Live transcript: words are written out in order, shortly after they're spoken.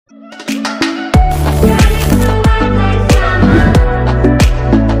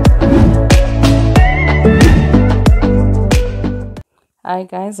Hi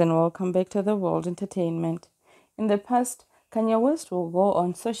guys and welcome back to the World Entertainment. In the past, Kanye West will go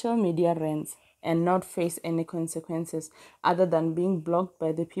on social media rants and not face any consequences other than being blocked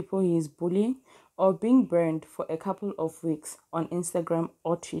by the people he is bullying or being banned for a couple of weeks on Instagram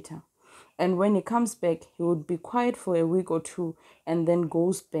or Twitter. And when he comes back, he would be quiet for a week or two and then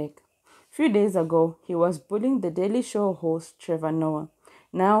goes back. Few days ago, he was bullying the Daily Show host Trevor Noah.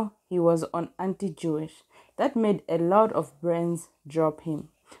 Now he was on anti-Jewish. That made a lot of brands drop him.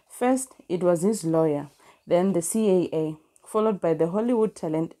 First, it was his lawyer, then the CAA, followed by the Hollywood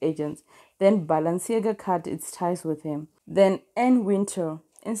talent agents. Then Balenciaga cut its ties with him. Then Ann Wintour,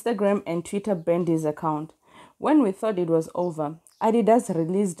 Instagram and Twitter banned his account. When we thought it was over, Adidas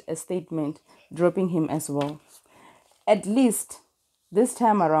released a statement dropping him as well. At least this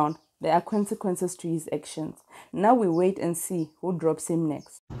time around, there are consequences to his actions. Now we wait and see who drops him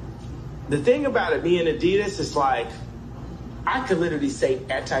next. The thing about it, me and Adidas, is like, I could literally say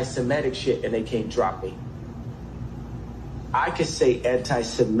anti-Semitic shit and they can't drop me. I could say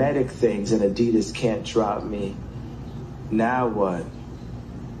anti-Semitic things and Adidas can't drop me. Now what?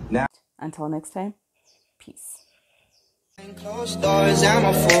 Now. Until next time, peace. Closed doors, I'm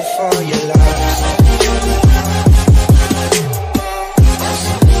a fool for your love.